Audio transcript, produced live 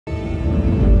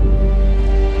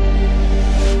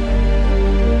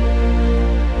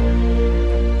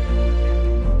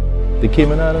The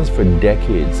Cayman Islands for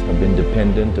decades have been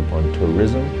dependent upon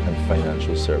tourism and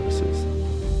financial services.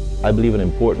 I believe an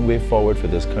important way forward for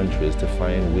this country is to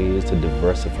find ways to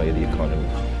diversify the economy.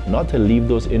 Not to leave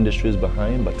those industries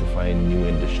behind, but to find new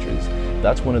industries.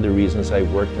 That's one of the reasons I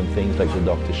worked on things like the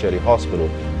Dr. Shetty Hospital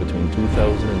between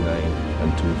 2009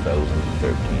 and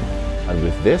 2013. And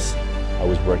with this, I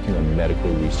was working on medical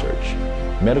research.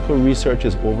 Medical research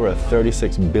is over a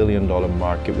 $36 billion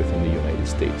market within the United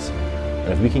States.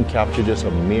 And if we can capture just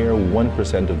a mere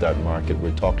 1% of that market,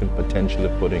 we're talking potentially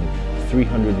putting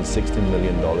 $360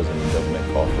 million in the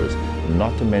government coffers,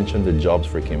 not to mention the jobs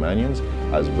for Caymanians,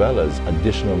 as well as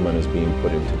additional monies being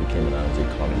put into the Cayman Islands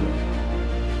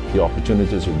economy. The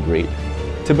opportunities are great.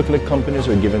 Typically, companies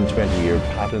are given 20-year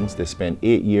patents. They spend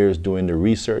 8 years doing the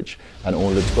research and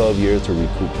only 12 years to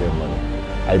recoup their money.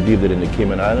 I believe that in the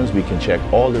Cayman Islands, we can check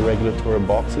all the regulatory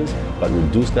boxes, but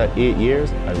reduce that 8 years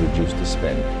and reduce the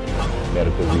spend.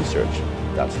 Medical research,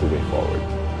 that's the way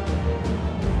forward.